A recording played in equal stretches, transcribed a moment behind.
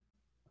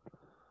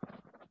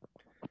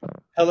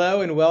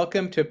Hello and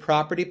welcome to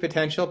Property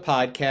Potential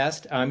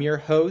Podcast. I'm your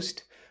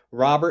host,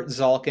 Robert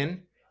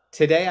Zalkin.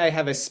 Today I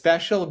have a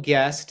special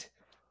guest.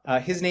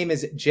 His name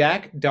is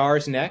Jack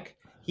Darsnek.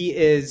 He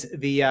is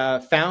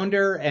the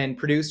founder and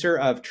producer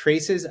of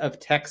Traces of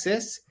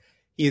Texas.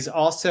 He is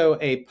also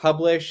a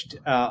published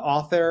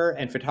author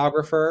and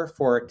photographer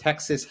for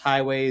Texas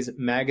Highways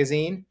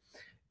magazine.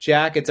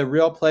 Jack, it's a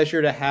real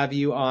pleasure to have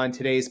you on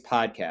today's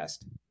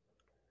podcast.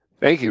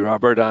 Thank you,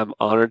 Robert. I'm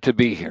honored to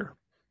be here.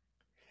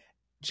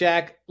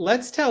 Jack,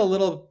 let's tell a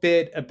little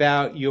bit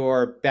about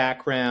your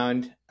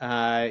background.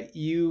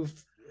 You're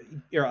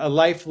a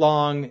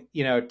lifelong,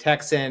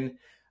 Texan.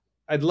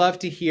 I'd love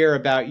to hear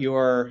about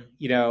your,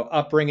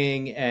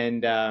 upbringing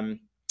and,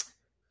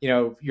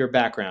 your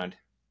background.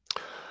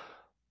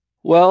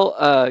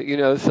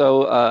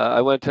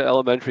 I went to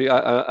elementary.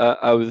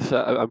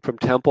 I'm from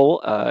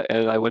Temple,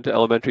 and I went to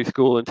elementary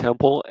school in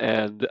Temple,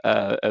 and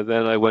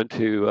then I went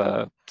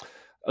to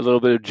a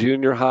little bit of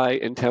junior high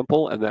in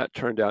Temple, and that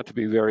turned out to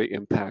be very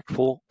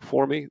impactful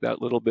for me.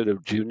 That little bit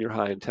of junior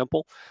high in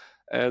Temple,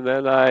 and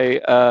then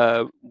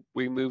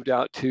we moved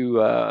out to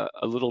a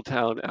little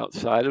town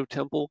outside of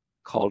Temple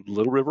called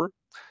Little River,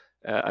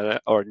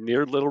 or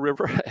near Little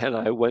River, and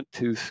I went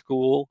to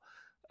school,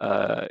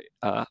 uh,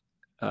 uh,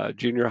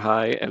 junior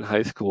high and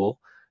high school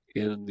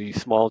in the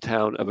small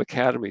town of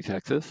Academy,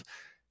 Texas,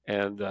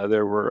 and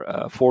there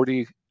were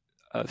 40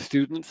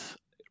 students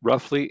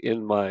roughly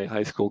in my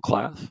high school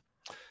class,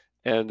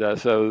 and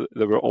so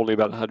there were only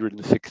about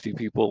 160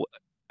 people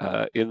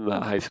in the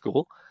high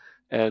school,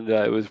 and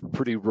it was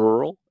pretty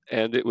rural,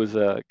 and it was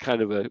a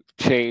kind of a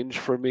change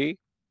for me,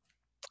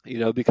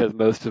 because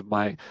most of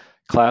my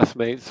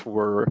classmates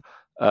were,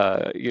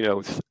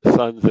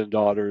 sons and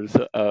daughters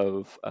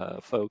of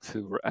folks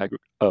who were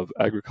of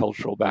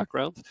agricultural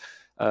backgrounds.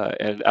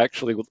 And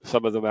actually,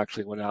 some of them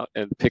actually went out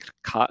and picked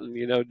cotton,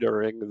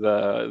 during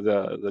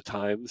the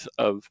times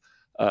of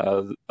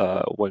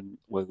when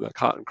the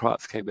cotton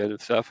crops came in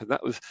and stuff, and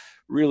that was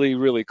really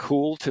really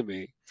cool to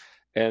me.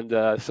 And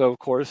so, of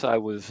course, I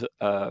was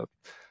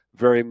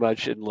very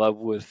much in love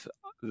with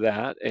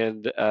that,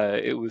 and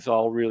it was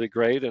all really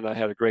great. And I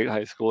had a great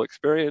high school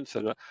experience,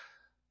 and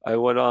I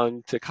went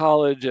on to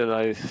college, and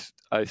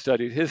I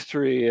studied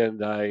history,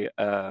 and I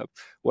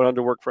went on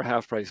to work for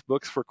Half Price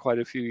Books for quite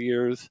a few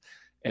years,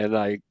 and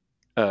I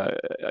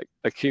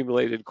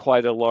accumulated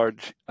quite a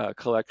large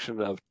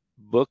collection of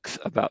books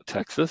about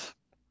Texas,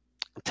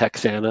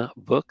 Texana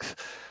books.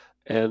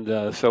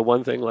 And so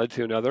one thing led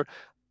to another.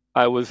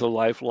 I was a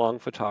lifelong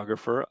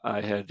photographer.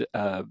 I had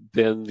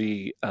been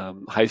the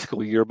high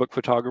school yearbook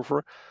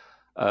photographer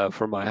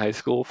for my high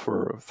school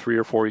for 3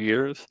 or 4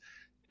 years,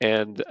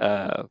 and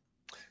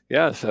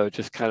yeah, so it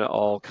just kind of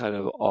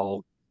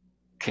all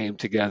came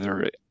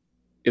together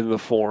in the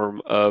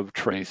form of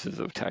Traces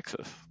of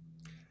Texas.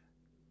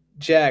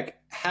 Jack,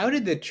 how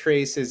did the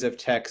Traces of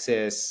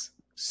Texas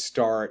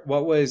start?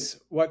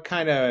 What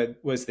kind of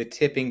was the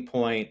tipping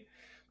point?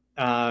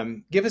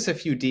 Give us a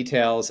few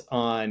details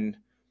on,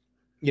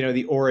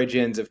 the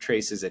origins of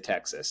Traces of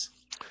Texas.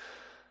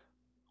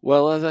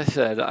 Well, as I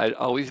said, I'd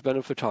always been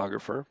a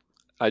photographer.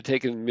 I'd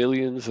taken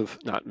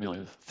not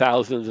millions,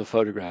 thousands of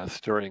photographs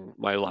during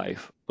my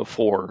life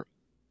before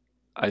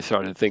I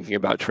started thinking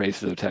about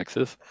Traces of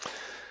Texas.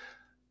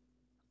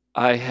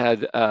 I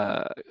had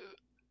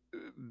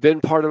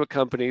been part of a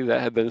company that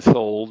had been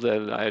sold,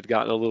 and I had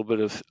gotten a little bit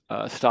of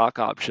stock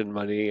option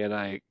money. And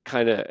I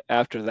kind of,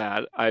 after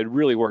that, I had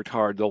really worked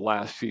hard the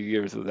last few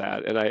years of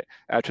that. And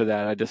after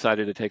that, I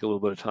decided to take a little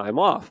bit of time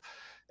off.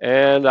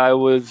 And I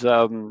was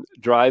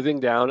driving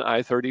down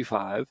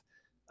I-35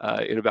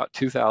 in about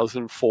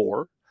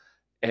 2004.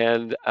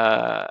 And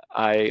I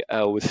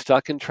was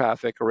stuck in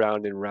traffic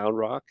around in Round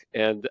Rock.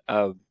 And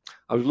I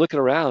was looking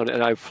around,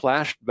 and I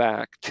flashed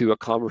back to a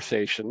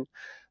conversation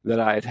that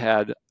I had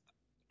had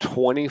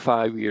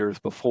 25 years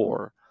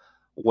before,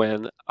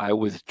 when I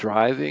was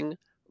driving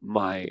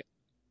my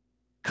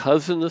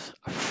cousin's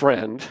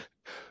friend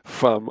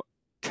from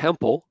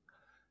Temple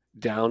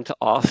down to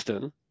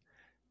Austin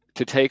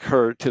to take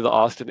her to the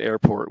Austin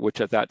airport,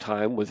 which at that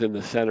time was in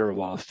the center of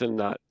Austin,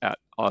 not at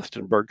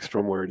Austin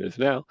Bergstrom where it is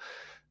now.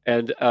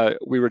 And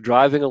we were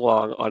driving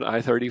along on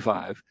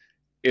I-35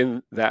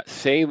 in that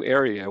same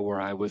area where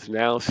I was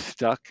now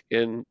stuck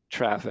in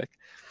traffic.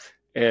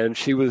 And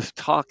she was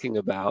talking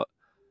about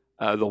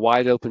the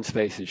wide open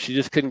spaces. She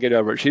just couldn't get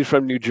over it. She's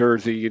from New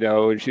Jersey,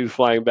 and she was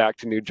flying back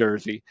to New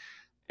Jersey.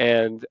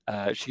 And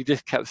she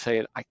just kept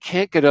saying, "I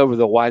can't get over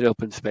the wide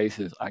open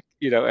spaces."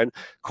 And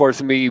of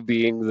course, me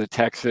being the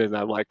Texan,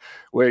 I'm like,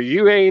 "Well,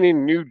 you ain't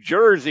in New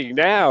Jersey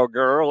now,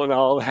 girl," and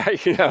all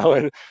that,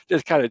 and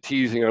just kind of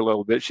teasing her a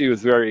little bit. She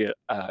was very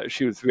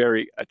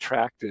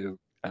attractive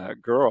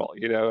girl,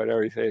 and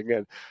everything.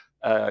 And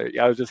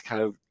I was just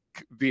kind of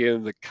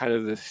being the kind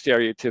of the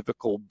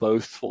stereotypical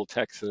boastful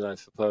Texan, I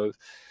suppose.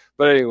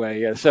 But anyway,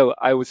 yeah. So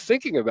I was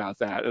thinking about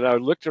that, and I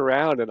looked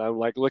around, and I'm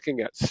like looking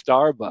at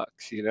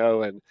Starbucks,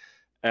 and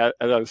as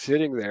I'm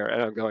sitting there,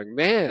 and I'm going,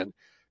 man,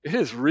 it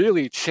has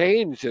really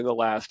changed in the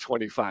last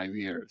 25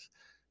 years.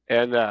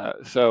 And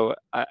so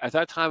at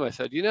that time, I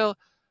said,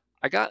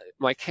 I got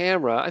my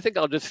camera. I think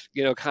I'll just,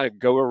 kind of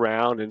go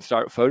around and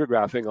start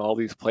photographing all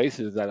these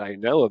places that I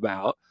know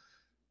about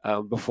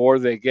before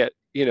they get,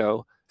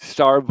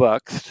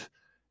 Starbucks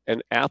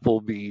and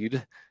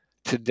Applebee'd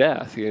to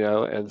death,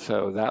 And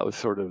so that was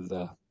sort of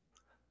the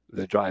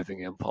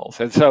driving impulse.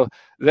 And so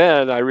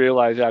then I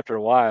realized after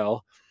a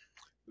while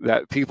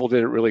that people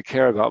didn't really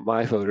care about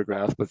my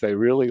photographs, but they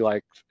really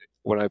liked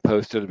when I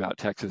posted about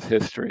Texas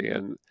history,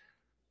 and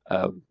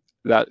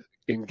that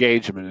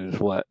engagement is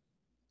what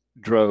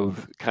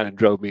drove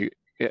me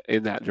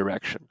in that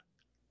direction.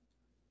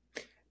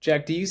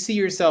 Jack, do you see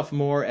yourself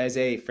more as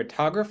a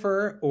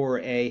photographer or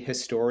a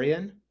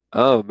historian?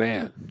 Oh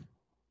man,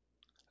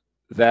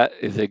 that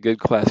is a good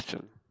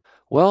question.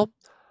 Well,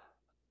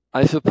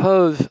 I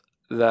suppose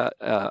that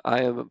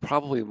I am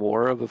probably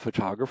more of a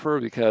photographer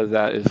because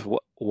that is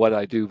what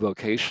I do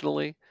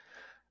vocationally.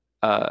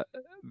 Uh,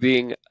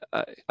 being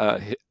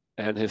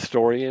an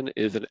historian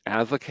is an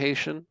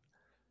avocation.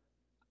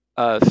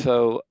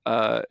 So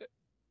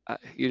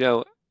you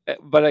know,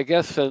 but I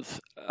guess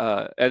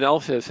and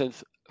also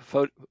since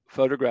pho-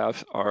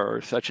 photographs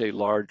are such a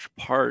large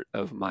part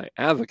of my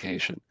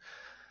avocation,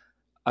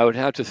 I would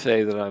have to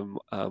say that I'm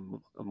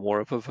more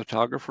of a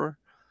photographer.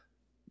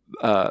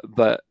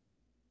 But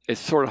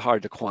it's sort of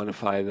hard to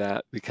quantify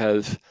that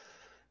because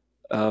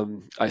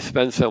I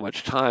spend so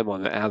much time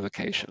on the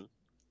avocation.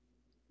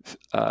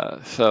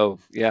 So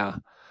yeah.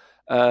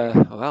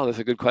 Wow, that's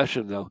a good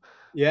question though.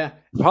 Yeah.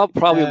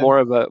 Probably Um,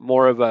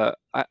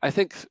 I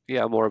think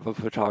yeah, more of a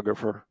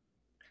photographer.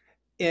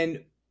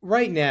 and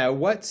right now,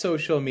 what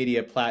social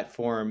media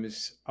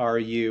platforms are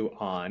you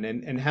on?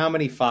 And how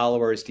many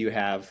followers do you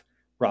have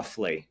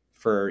roughly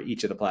for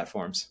each of the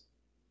platforms?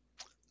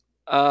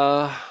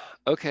 Uh,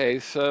 okay,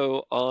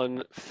 so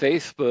on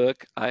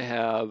Facebook, I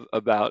have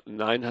about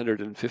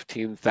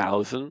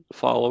 915,000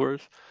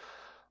 followers.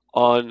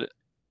 On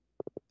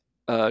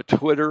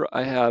Twitter,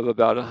 I have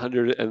about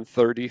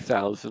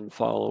 130,000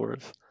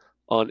 followers.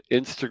 On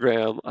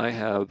Instagram, I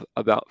have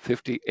about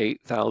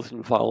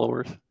 58,000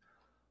 followers.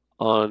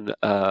 On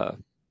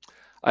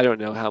I don't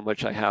know how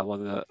much I have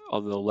on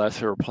the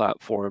lesser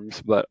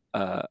platforms, but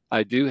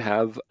I do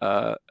have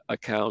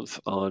accounts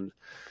on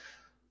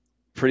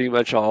pretty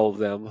much all of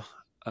them,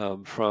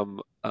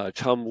 from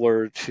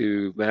Tumblr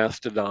to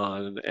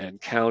Mastodon and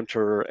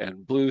Counter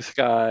and Blue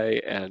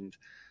Sky and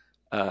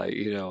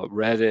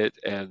Reddit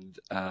and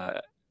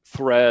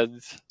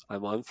Threads.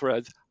 I'm on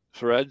Threads.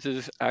 Threads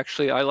is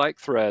actually I like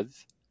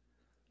Threads.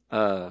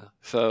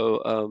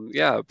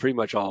 Yeah, pretty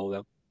much all of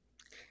them.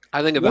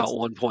 I think about What's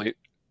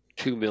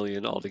 1.2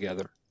 million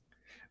altogether.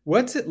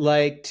 what's it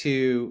like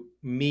to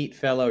meet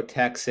fellow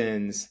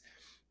Texans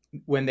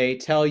when they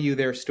tell you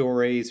their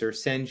stories or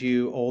send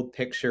you old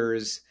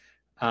pictures?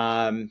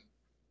 Um,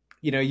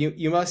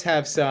 you must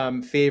have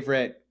some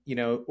favorite,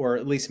 or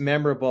at least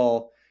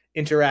memorable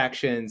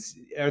interactions.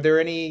 Are there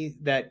any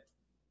that,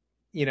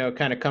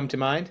 kind of come to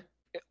mind?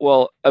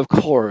 Well, of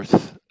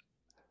course,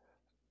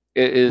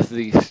 it is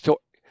the story.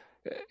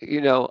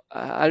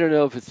 I don't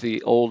know if it's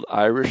the old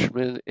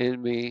Irishman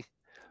in me,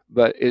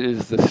 but it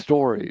is the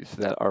stories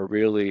that are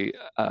really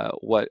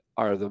what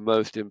are the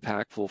most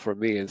impactful for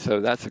me. And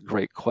so that's a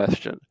great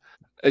question.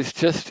 It's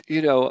just,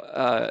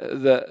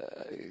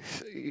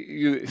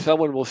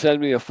 someone will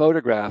send me a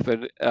photograph,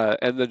 and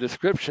the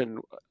description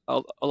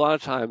a lot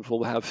of times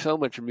will have so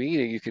much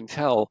meaning you can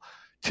tell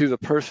to the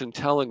person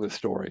telling the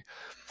story.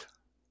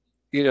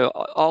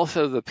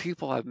 Also the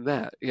people I've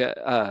met, yeah,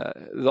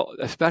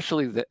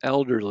 especially the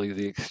elderly,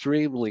 the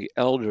extremely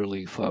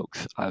elderly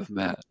folks I've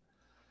met.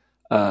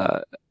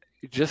 Uh,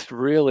 just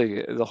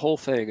really, the whole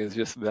thing has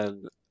just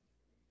been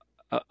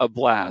a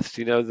blast.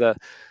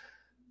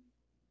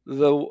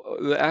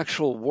 The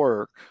actual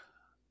work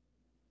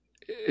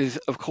is,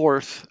 of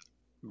course,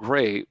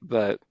 great,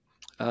 but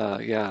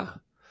yeah,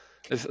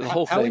 it's the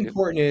whole How thing.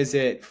 important is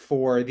it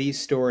for these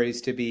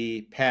stories to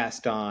be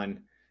passed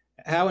on?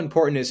 How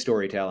important is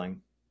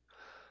storytelling?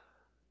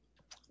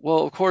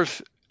 Well, of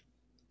course,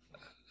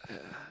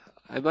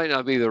 I might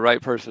not be the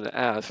right person to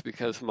ask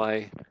because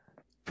my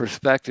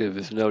perspective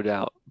is no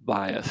doubt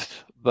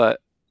biased,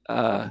 but.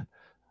 Uh,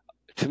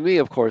 to me,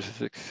 of course,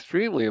 it's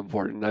extremely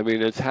important. I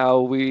mean, it's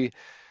how we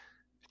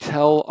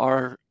tell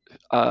our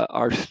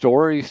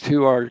stories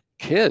to our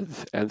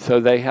kids, and so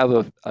they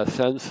have a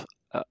sense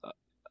uh,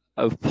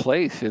 of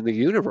place in the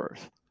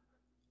universe,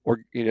 or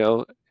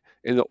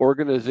in the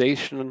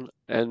organization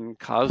and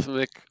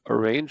cosmic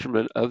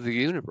arrangement of the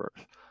universe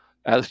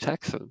as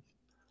Texans.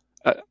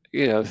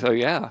 So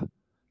yeah,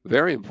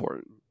 very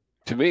important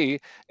to me,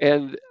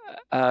 and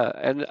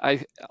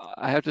I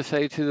have to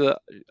say to the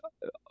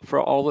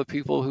for all the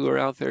people who are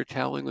out there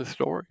telling the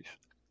stories.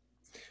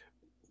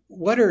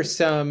 What are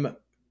some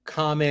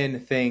common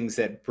things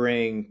that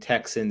bring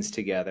Texans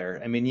together?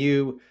 I mean,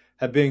 you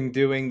have been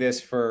doing this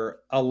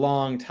for a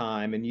long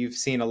time and you've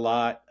seen a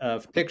lot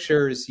of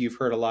pictures, you've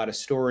heard a lot of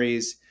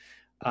stories.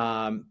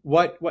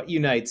 What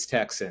unites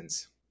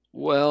Texans?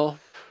 Well,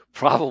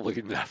 probably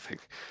nothing.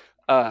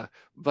 Uh,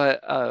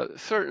 but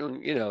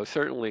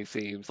certainly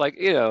themes like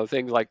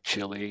things like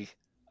chili.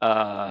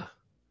 Uh,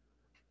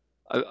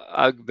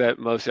 I bet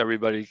most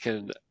everybody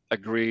can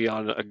agree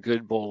on a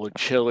good bowl of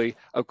chili.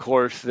 Of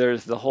course,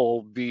 there's the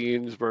whole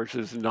beans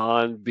versus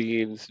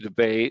non-beans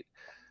debate.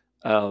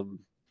 Um,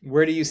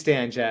 Where do you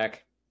stand,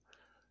 Jack?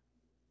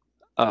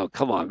 oh,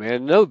 come on,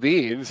 man, no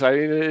beans. I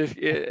mean,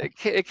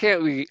 it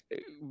can't be.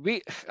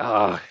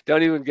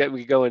 Don't even get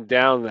me going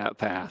down that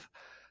path.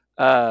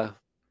 Uh,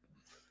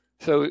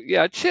 so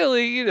yeah,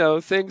 chili.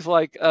 Things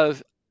like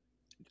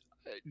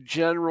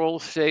general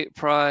state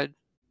pride,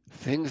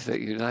 things that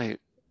unite.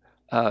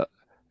 Uh,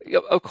 yeah,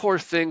 of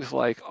course, things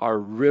like our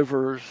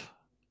rivers.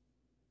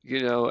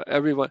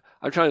 Everyone.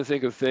 I'm trying to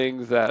think of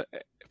things that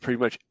pretty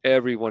much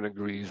everyone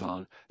agrees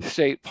on.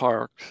 State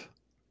parks,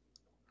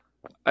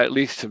 at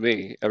least to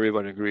me,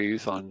 everyone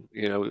agrees on.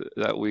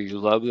 That we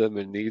love them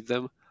and need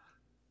them.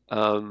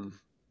 Um,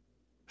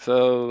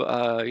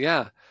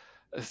 yeah,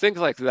 things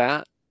like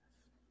that.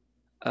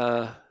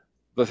 Uh,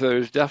 but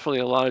there's definitely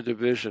a lot of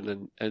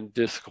division and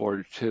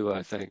discord too,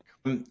 I think.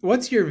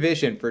 What's your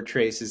vision for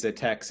Traces of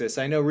Texas?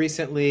 I know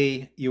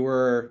recently you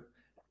were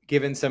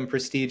given some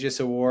prestigious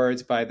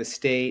awards by the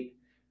state.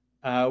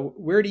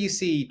 Where do you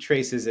see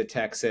Traces of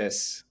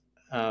Texas?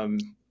 I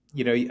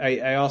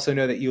also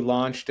know that you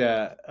launched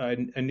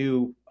a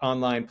new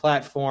online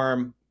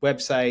platform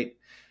website.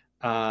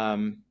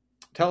 Um,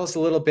 Tell us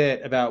a little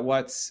bit about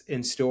what's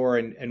in store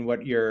and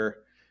what you're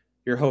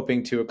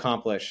hoping to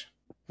accomplish.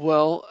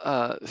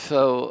 Well,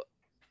 so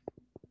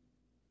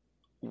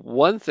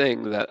one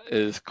thing that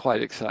is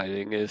quite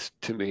exciting is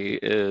to me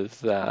is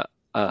that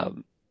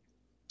I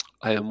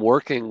am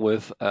working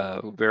with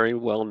a very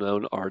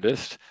well-known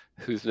artist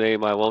whose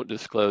name I won't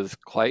disclose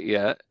quite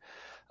yet,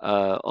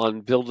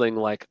 on building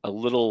like a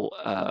little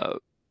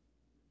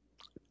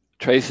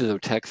Traces of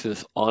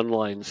Texas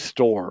online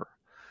store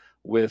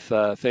with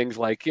things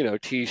like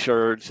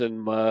T-shirts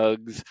and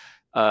mugs,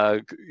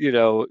 you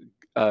know,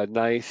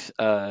 nice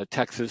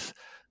Texas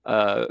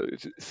uh,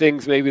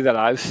 things maybe that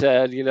I've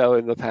said in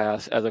the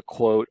past as a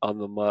quote on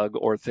the mug,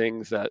 or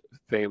things that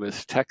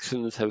famous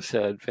Texans have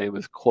said,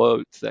 famous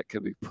quotes that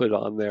can be put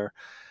on there.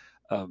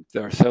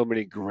 There are so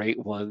many great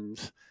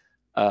ones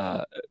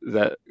uh,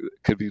 that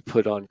could be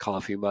put on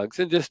coffee mugs,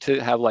 and just to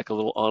have like a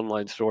little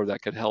online store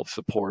that could help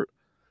support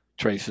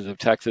Traces of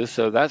Texas.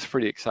 So that's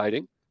pretty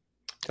exciting.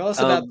 Tell us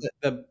about Um,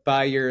 the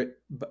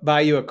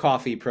buy you a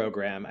coffee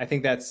program. I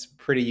think that's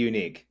pretty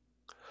unique.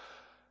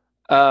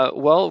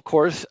 well, of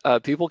course,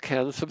 people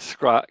can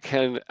subscribe,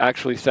 can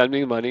actually send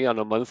me money on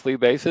a monthly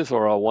basis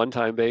or a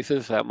one-time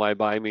basis at my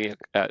Buy Me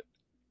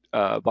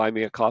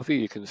a Coffee.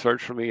 You can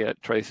search for me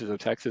at Traces of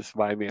Texas,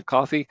 Buy Me a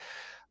Coffee,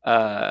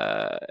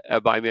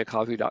 at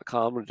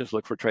buymeacoffee.com, or just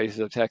look for Traces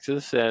of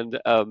Texas. And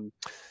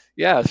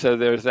yeah, so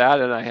there's that.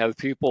 And I have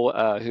people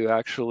who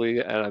actually,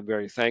 and I'm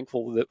very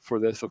thankful for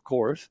this, of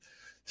course,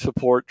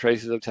 support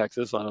Traces of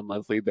Texas on a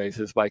monthly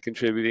basis by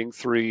contributing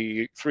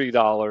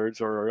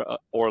 $3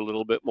 or a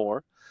little bit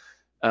more.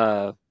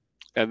 Uh,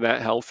 and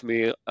that helps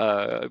me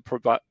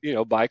provide,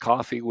 buy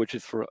coffee, which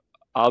is for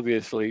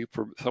obviously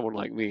for someone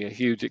like me a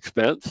huge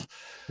expense,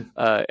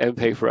 and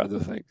pay for other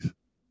things.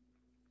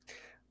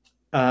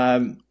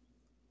 Um,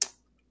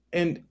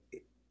 and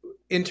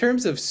in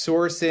terms of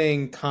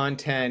sourcing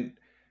content,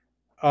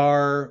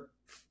 are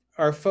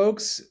are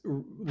folks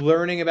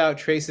learning about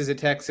Traces of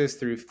Texas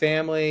through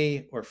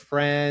family or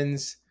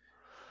friends?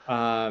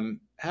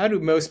 How do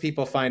most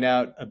people find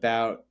out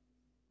about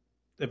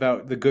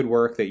the good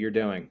work that you're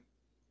doing?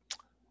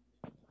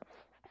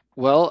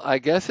 Well, I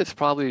guess it's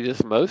probably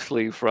just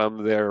mostly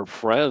from their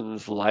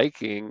friends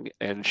liking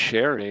and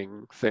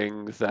sharing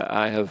things that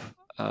I have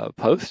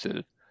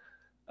posted.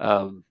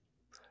 Um,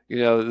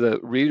 the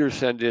readers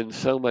send in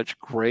so much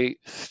great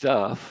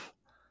stuff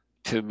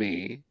to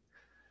me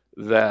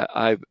that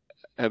I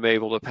am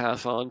able to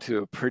pass on to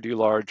a pretty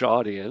large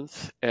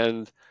audience.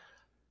 And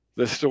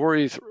the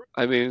stories,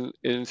 I mean,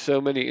 in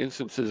so many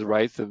instances,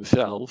 write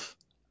themselves.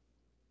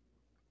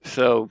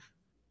 So,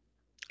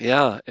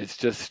 yeah, it's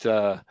just,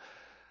 yeah.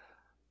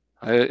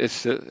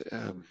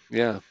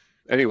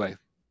 Anyway.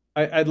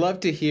 I'd love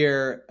to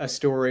hear a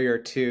story or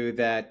two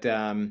that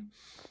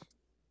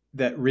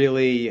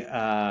really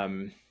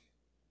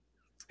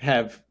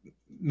have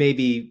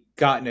maybe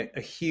gotten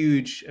a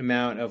huge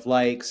amount of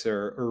likes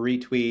or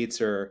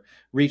retweets or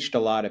reached a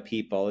lot of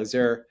people. Is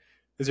there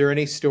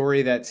any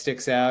story that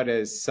sticks out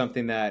as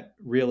something that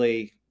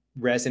really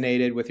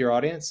resonated with your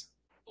audience?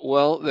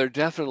 Well, there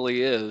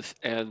definitely is,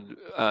 and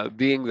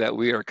being that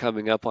we are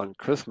coming up on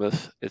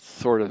Christmas, it's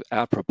sort of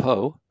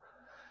apropos.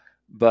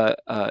 But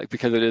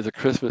because it is a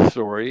Christmas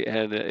story,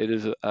 and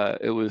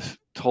it was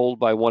told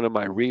by one of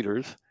my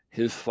readers.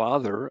 His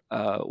father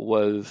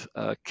was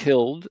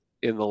killed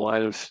in the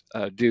line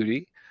of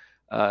duty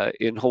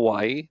in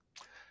Hawaii,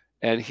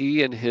 and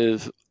he and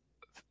his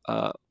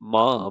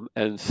mom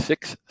and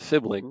six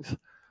siblings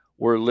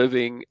were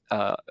living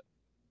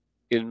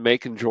in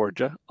Macon,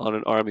 Georgia, on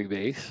an army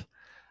base.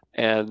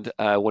 And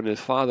when his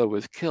father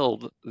was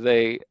killed,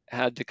 they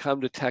had to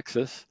come to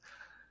Texas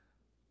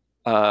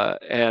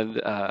and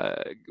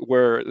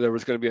where there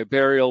was going to be a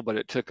burial, but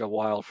it took a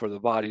while for the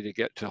body to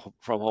get to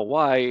from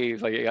Hawaii,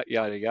 like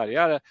yada yada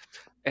yada.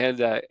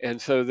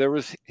 And so there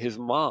was his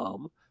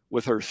mom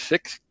with her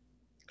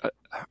uh,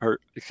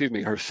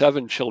 her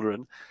 7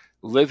 children,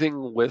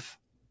 living with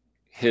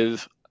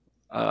his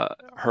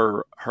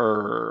her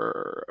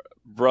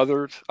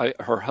brothers,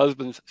 her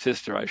husband's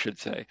sister, I should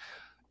say,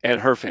 and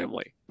her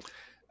family,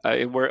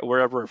 in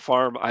wherever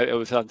farm. It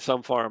was on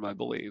some farm, I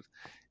believe.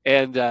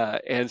 And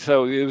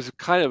so it was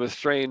kind of a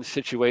strange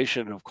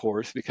situation, of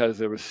course, because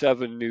there were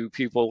 7 new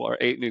people or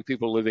 8 new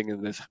people living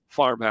in this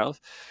farmhouse.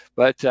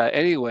 But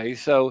anyway,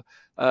 so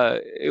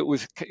it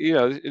was,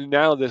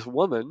 now this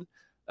woman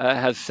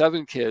has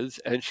 7 kids,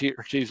 and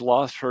she's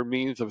lost her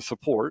means of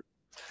support.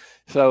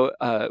 So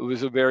it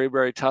was a very,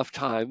 very tough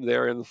time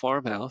there in the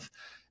farmhouse,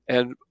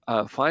 and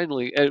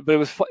finally,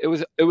 but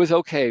it was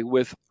okay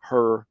with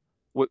her.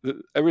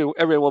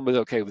 Everyone was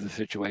okay with the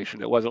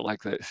situation. It wasn't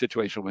like the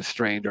situation was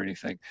strained or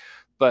anything,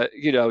 but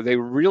they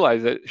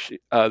realized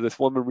that this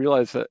woman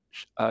realized that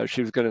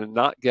she was going to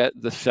not get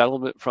the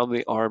settlement from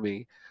the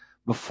army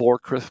before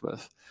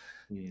Christmas,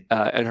 Mm.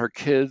 and her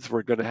kids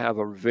were going to have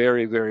a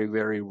very, very,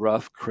 very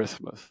rough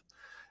Christmas.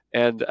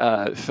 And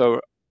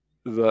so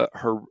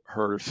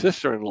her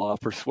sister-in-law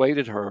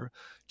persuaded her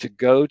to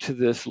go to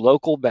this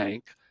local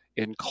bank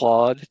in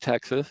Claude,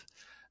 Texas,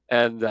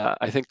 and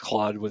I think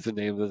Claude was the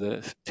name of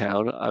the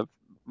town. I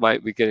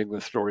might be getting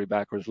the story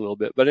backwards a little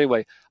bit, but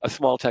anyway, a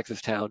small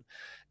Texas town,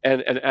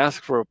 and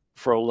ask for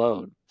a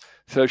loan.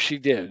 So she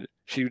did.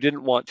 She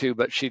didn't want to,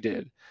 but she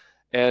did.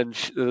 And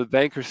the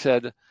banker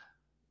said,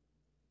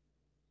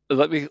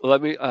 let me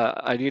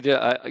I need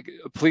to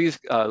please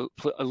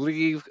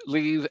leave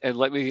and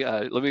let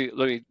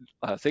me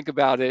think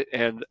about it,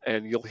 and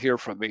you'll hear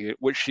from me,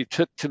 which she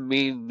took to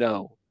mean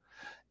no.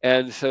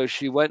 And so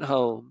she went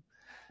home,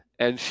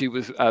 and she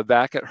was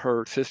back at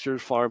her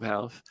sister's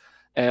farmhouse,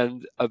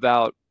 and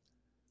about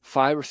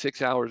 5 or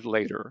 6 hours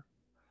later,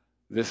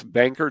 this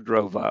banker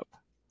drove up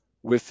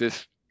with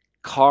this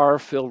car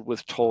filled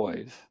with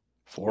toys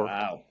for,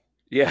 Wow.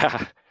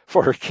 yeah,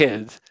 for her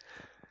kids.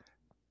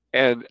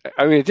 And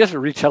I mean, just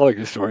retelling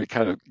the story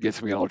kind of gets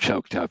me all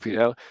choked up, you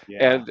know.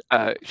 Yeah.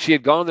 And she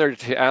had gone there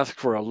to ask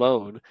for a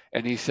loan,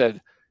 and he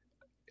said,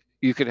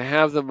 "You can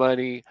have the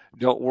money.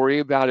 Don't worry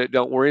about it.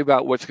 Don't worry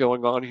about what's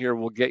going on here.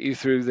 We'll get you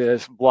through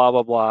this. Blah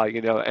blah blah.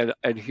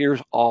 And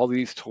here's all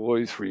these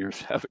toys for your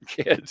 7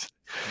 kids."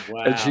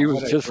 And she Wow.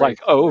 was What a just great like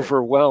story.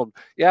 overwhelmed.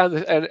 Yeah,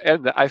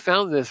 and I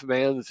found this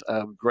man's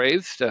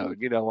gravestone,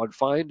 on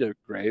Find a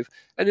Grave,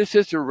 and it's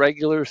just a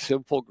regular,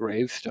 simple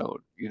gravestone,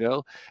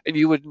 and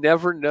you would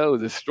never know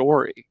the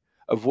story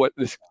of what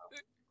this.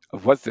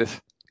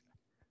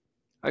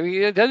 I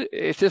mean,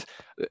 it's just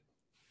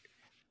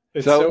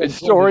It's so so it's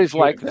important stories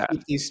like to that.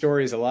 keep these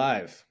stories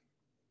alive.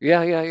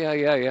 Yeah, yeah, yeah,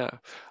 yeah, yeah.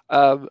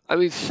 I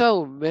mean,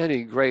 so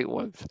many great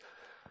ones.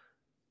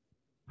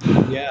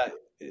 Yeah.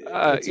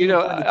 It's so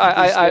important to keep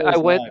I these I I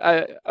stories went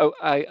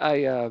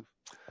alive.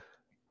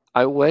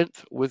 I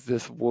went with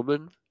this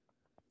woman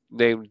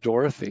named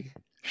Dorothy.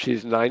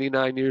 She's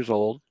 99 years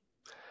old,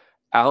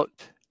 out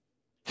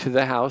to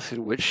the house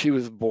in which she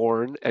was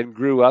born and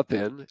grew up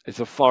in. It's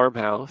a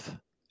farmhouse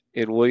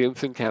in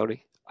Williamson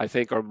County, I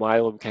think, or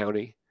Milam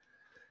County.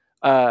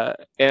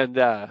 And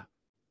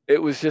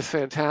it was just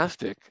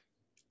fantastic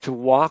to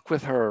walk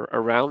with her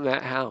around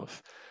that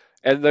house.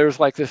 And there's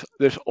like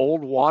this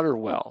old water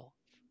well,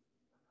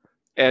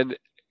 and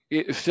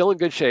it's still in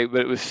good shape,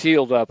 but it was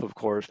sealed up, of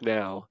course,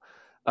 now.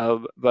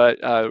 But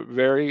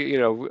very,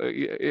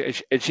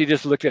 and she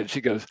just looked at it.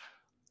 She goes,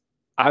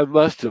 I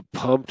must have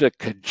pumped a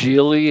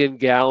cajillion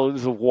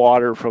gallons of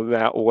water from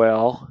that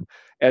well,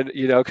 and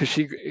because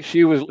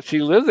she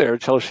lived there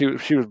until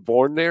she was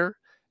born there,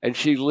 and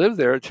she lived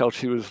there until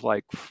she was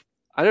like,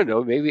 I don't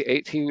know, maybe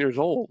 18 years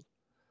old.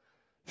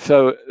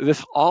 So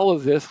all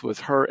of this was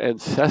her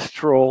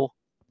ancestral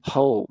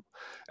home,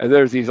 and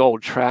there's these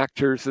old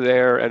tractors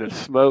there and a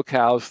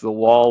smokehouse. The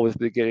wall was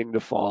beginning to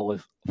fall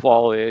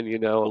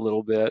in, a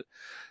little bit,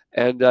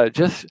 and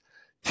just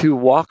to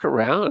walk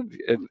around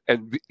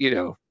and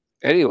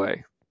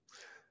anyway,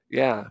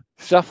 yeah,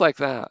 stuff like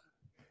that.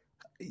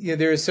 Yeah,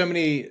 there's so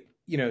many,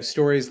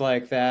 stories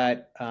like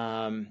that.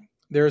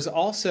 There's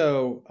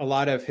also a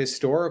lot of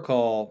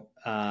historical,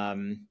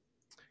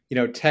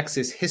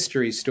 Texas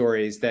history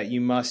stories that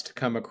you must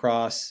come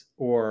across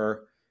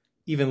or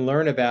even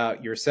learn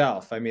about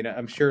yourself. I mean,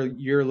 I'm sure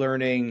you're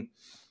learning,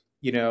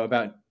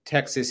 about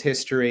Texas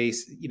history,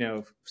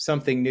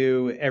 something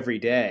new every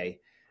day.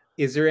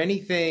 Is there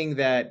anything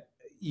that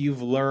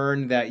you've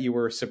learned that you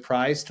were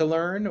surprised to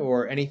learn,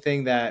 or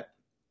anything that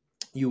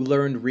you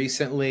learned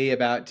recently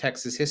about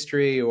Texas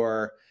history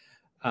or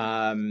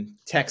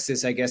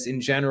Texas, I guess, in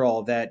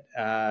general, that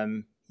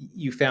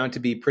you found to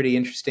be pretty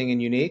interesting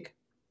and unique?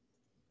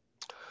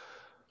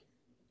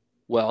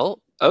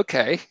 Well,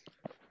 okay,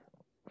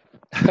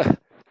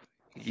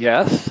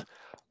 yes.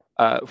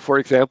 For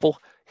example,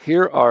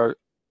 here are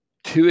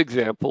 2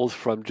 examples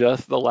from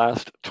just the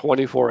last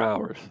 24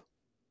 hours.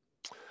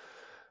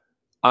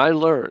 I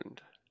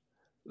learned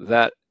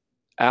that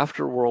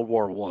after World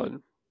War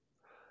One,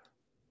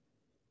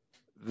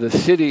 the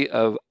city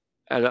of,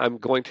 and I'm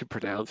going to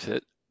pronounce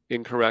it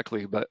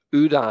incorrectly, but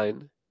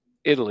Udine,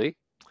 Italy,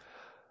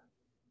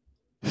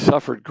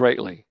 suffered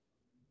greatly.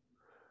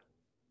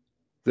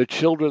 The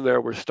children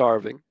there were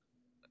starving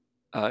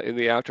in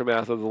the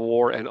aftermath of the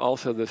war and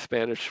also the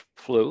Spanish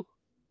flu.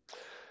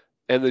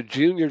 And the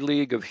Junior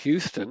League of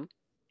Houston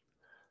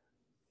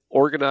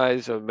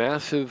organized a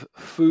massive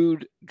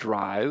food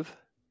drive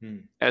Hmm.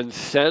 and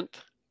sent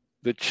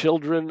the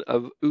children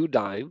of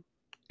Udine,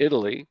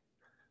 Italy,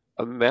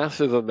 a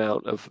massive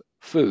amount of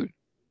food.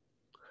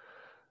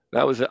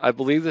 That was, I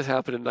believe, this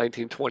happened in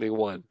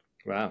 1921.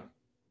 Wow.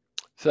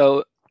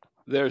 So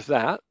there's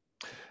that.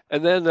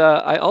 And then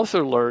I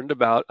also learned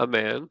about a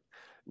man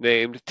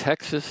named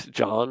Texas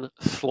John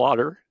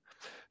Slaughter,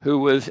 who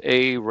was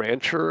a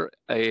rancher,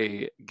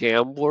 a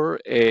gambler,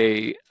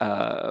 a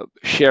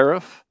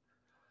sheriff,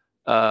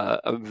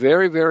 a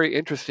very, very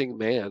interesting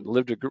man.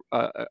 Lived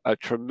a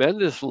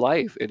tremendous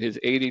life in his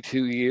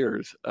 82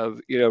 years of,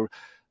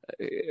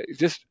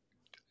 just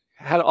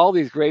had all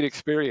these great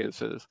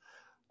experiences.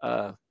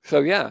 So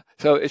yeah,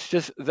 so it's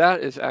just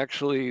that is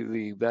actually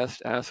the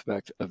best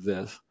aspect of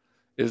this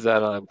is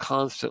that I'm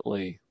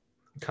constantly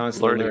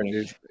Constantly learning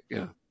learning. new.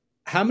 Yeah.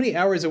 How many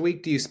hours a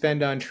week do you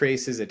spend on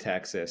Traces of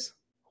Texas?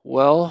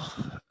 Well,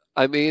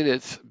 I mean,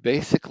 it's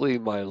basically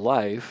my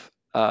life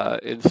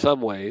in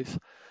some ways.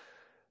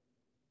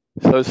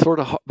 So it's sort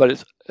of, but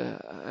it's.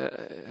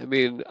 I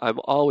mean, I'm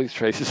always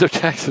traces of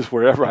Texas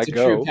wherever I It's a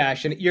true go.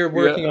 passion. You're Yeah,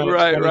 working on it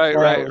right, right,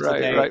 24 right, hours a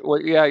right, day. right.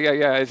 Well, yeah, yeah,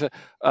 yeah. It's a,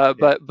 Yeah.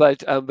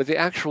 but the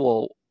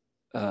actual,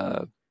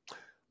 uh,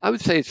 I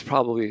would say it's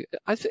probably,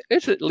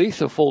 it's at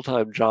least a full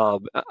time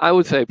job. I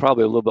would say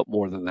probably a little bit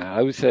more than that.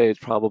 I would say it's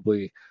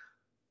probably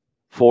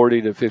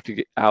 40 to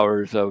 50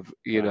 hours of,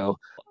 Wow.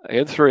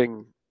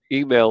 answering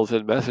emails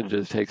and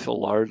messages takes a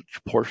large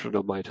portion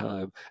of my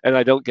time, and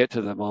I don't get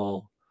to them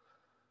all,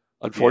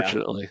 Yeah.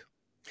 unfortunately.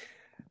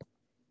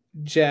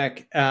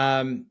 Jack,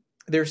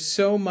 there's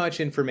so much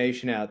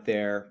information out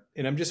there,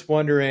 and I'm just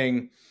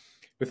wondering,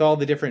 with all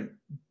the different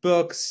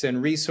books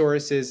and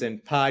resources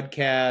and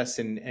podcasts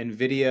and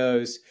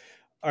videos,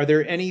 are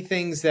there any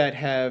things that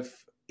have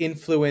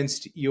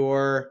influenced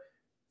your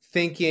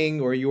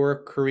thinking or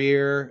your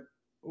career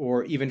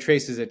or even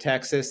Traces of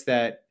Texas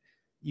that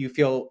you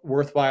feel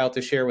worthwhile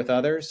to share with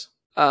others?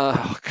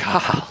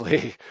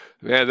 Golly,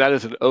 man, that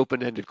is an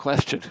open-ended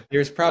question.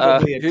 There's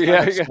probably a ton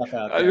Yeah, of yeah, stuff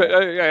out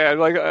there. yeah,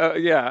 like,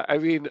 yeah. I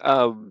mean,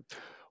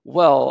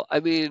 well, I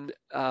mean,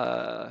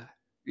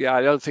 yeah.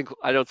 I don't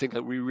think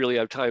that we really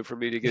have time for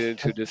me to get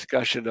into a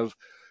discussion of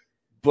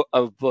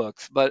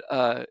books, but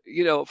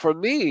for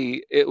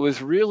me, it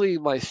was really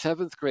my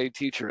seventh grade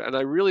teacher, and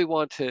I really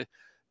want to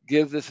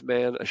give this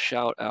man a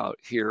shout out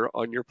here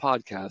on your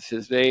podcast.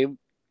 His name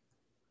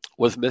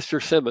was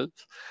Mr. Simmons,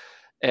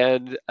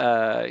 and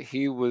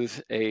he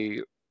was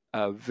a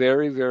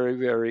very, very,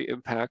 very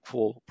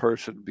impactful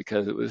person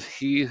because it was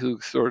he who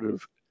sort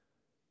of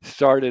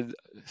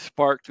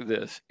sparked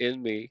this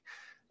in me.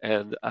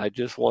 And I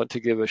just want to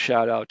give a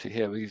shout out to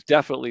him. He's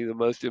definitely the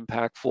most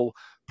impactful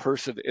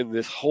person in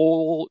this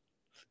whole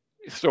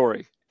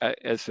story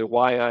as to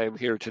why I am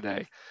here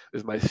today.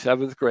 Is my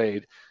seventh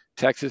grade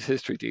Texas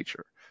history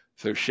teacher.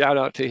 So shout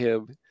out to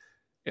him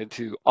and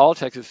to all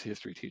Texas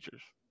history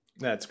teachers.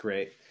 That's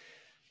great.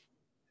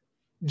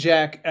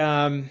 Jack,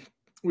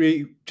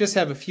 we just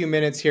have a few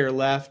minutes here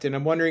left, and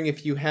I'm wondering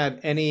if you have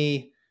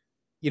any,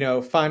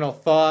 final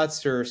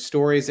thoughts or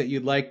stories that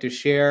you'd like to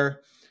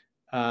share.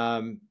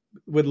 Um,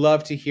 would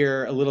love to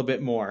hear a little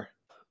bit more.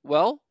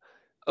 Well,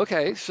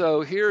 okay,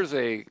 so here's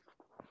a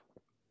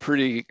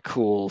pretty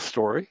cool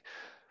story.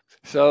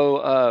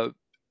 So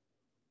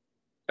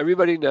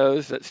everybody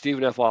knows that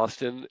Stephen F.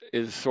 Austin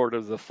is sort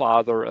of the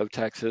father of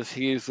Texas.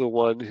 He's the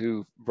one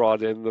who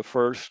brought in the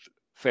first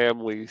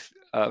families,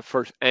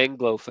 first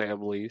Anglo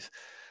families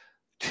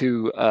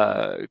to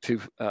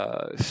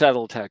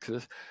settle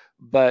Texas.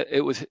 But it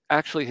was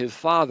actually his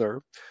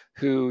father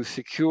who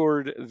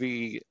secured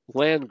the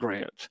land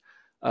grant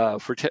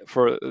for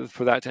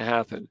that to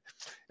happen.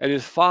 And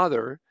his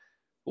father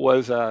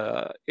was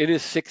in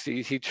his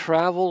 60s. He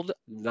traveled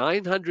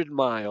 900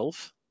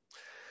 miles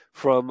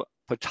from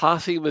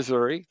Potosi,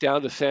 Missouri,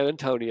 down to San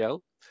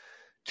Antonio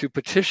to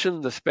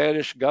petition the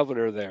Spanish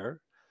governor there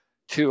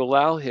to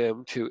allow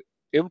him to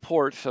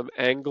import some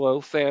Anglo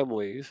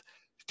families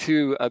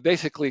to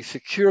basically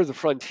secure the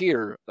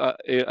frontier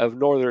of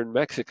northern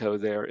Mexico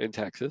there in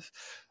Texas,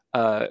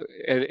 uh,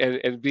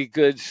 and be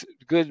good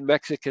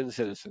Mexican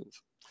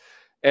citizens.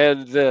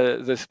 And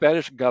the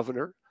Spanish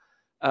governor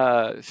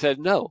said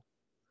no.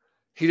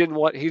 He didn't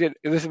want. He didn't.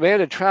 This man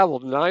had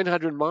traveled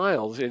 900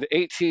 miles in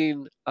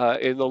late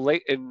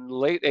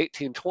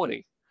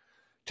 1820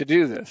 to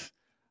do this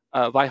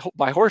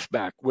by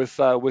horseback with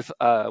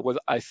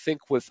I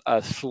think with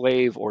a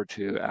slave or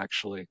two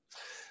actually.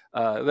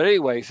 But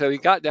anyway, so he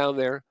got down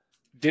there,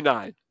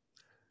 denied.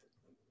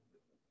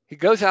 He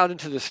goes out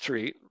into the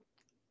street.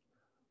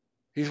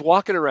 He's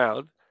walking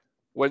around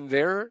when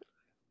there,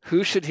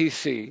 who should he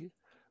see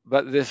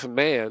But this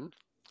man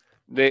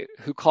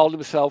who called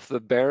himself the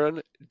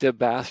Baron de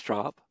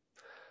Bastrop,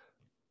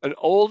 an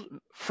old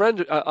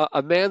friend,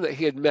 a man that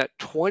he had met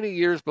 20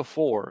 years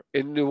before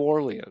in New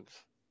Orleans.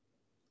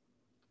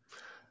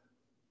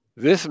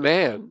 This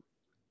man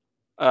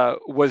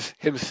was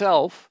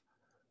himself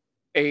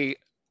a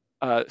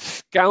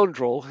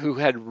scoundrel who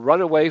had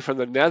run away from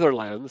the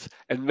Netherlands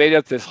and made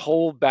up this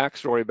whole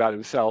backstory about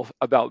himself,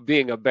 about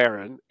being a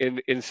baron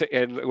and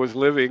was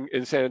living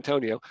in San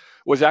Antonio,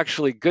 was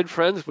actually good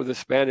friends with the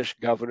Spanish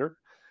governor,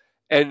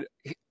 and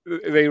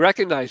they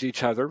recognize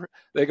each other.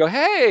 They go,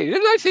 "Hey,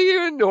 didn't I see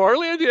you in New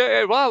Orleans?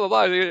 Yeah, blah blah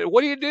blah.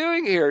 What are you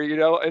doing here?"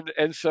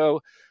 And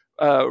so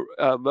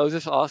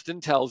Moses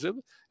Austin tells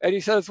him, and he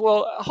says,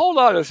 "Well, hold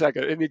on a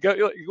second." And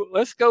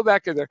let's go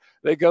back in there.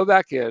 They go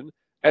back in,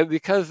 and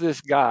because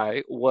this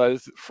guy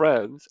was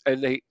friends,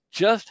 and they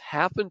just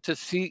happened to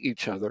see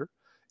each other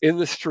in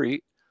the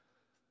street,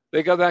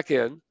 they go back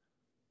in,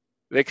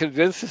 they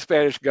convinced the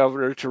Spanish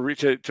governor to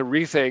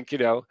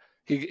rethink.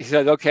 He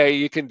said, "Okay,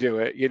 you can do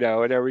it,"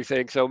 and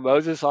everything. So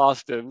Moses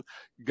Austin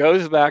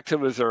goes back to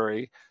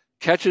Missouri,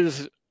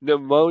 catches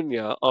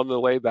pneumonia on the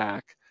way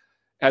back.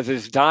 As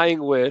his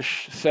dying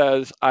wish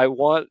says, "I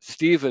want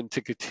Stephen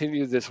to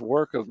continue this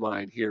work of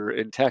mine here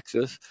in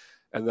Texas,"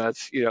 and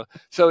that's.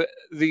 So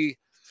the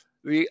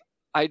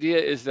idea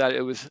is that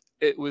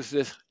it was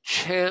this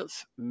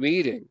chance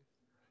meeting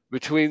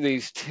between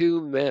these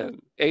two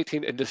men,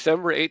 in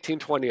December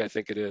 1820, I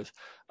think it is,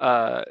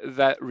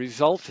 that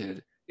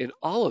resulted in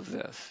all of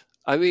this.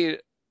 I mean,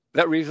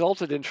 that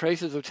resulted in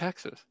Traces of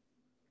Texas,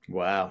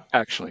 Wow.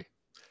 actually,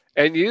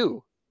 and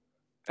you,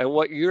 and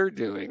what you're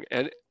doing,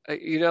 and I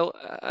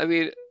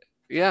mean,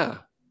 yeah,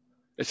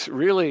 it's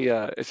really.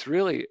 I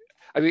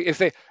mean,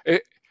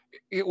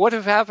 what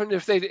have happened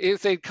if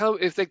they come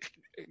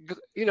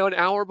an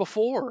hour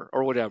before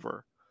or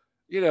whatever,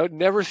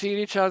 never seen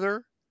each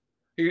other.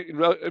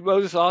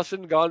 Moses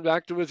Austin gone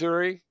back to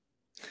Missouri.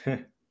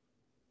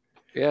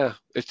 Yeah,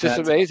 it's just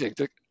That's amazing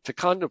to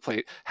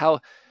contemplate how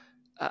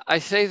I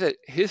say that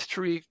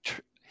history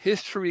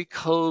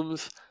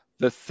combs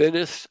the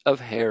thinnest of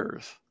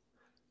hairs,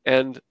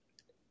 and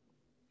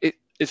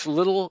it's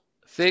little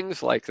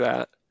things like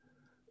that,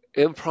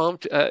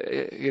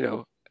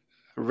 impromptu,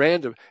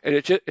 random, and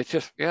it's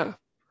just yeah,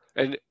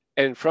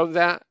 and from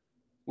that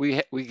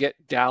we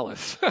get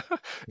Dallas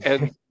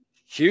and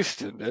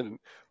Houston and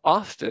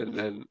Austin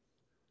and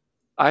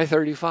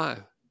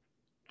I-35.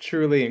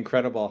 truly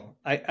incredible.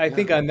 I Yeah,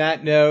 think on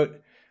that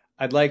note,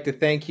 I'd like to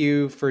thank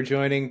you for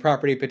joining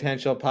Property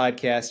Potential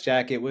Podcast,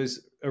 Jack. It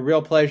was a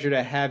real pleasure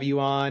to have you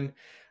on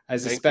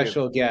as a thank you.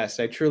 special guest.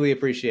 I truly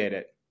appreciate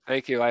it.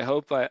 Thank you. I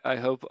hope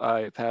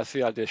I pass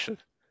the audition.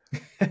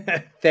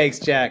 Thanks,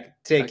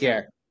 Jack. Take Okay.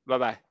 care. Bye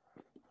bye.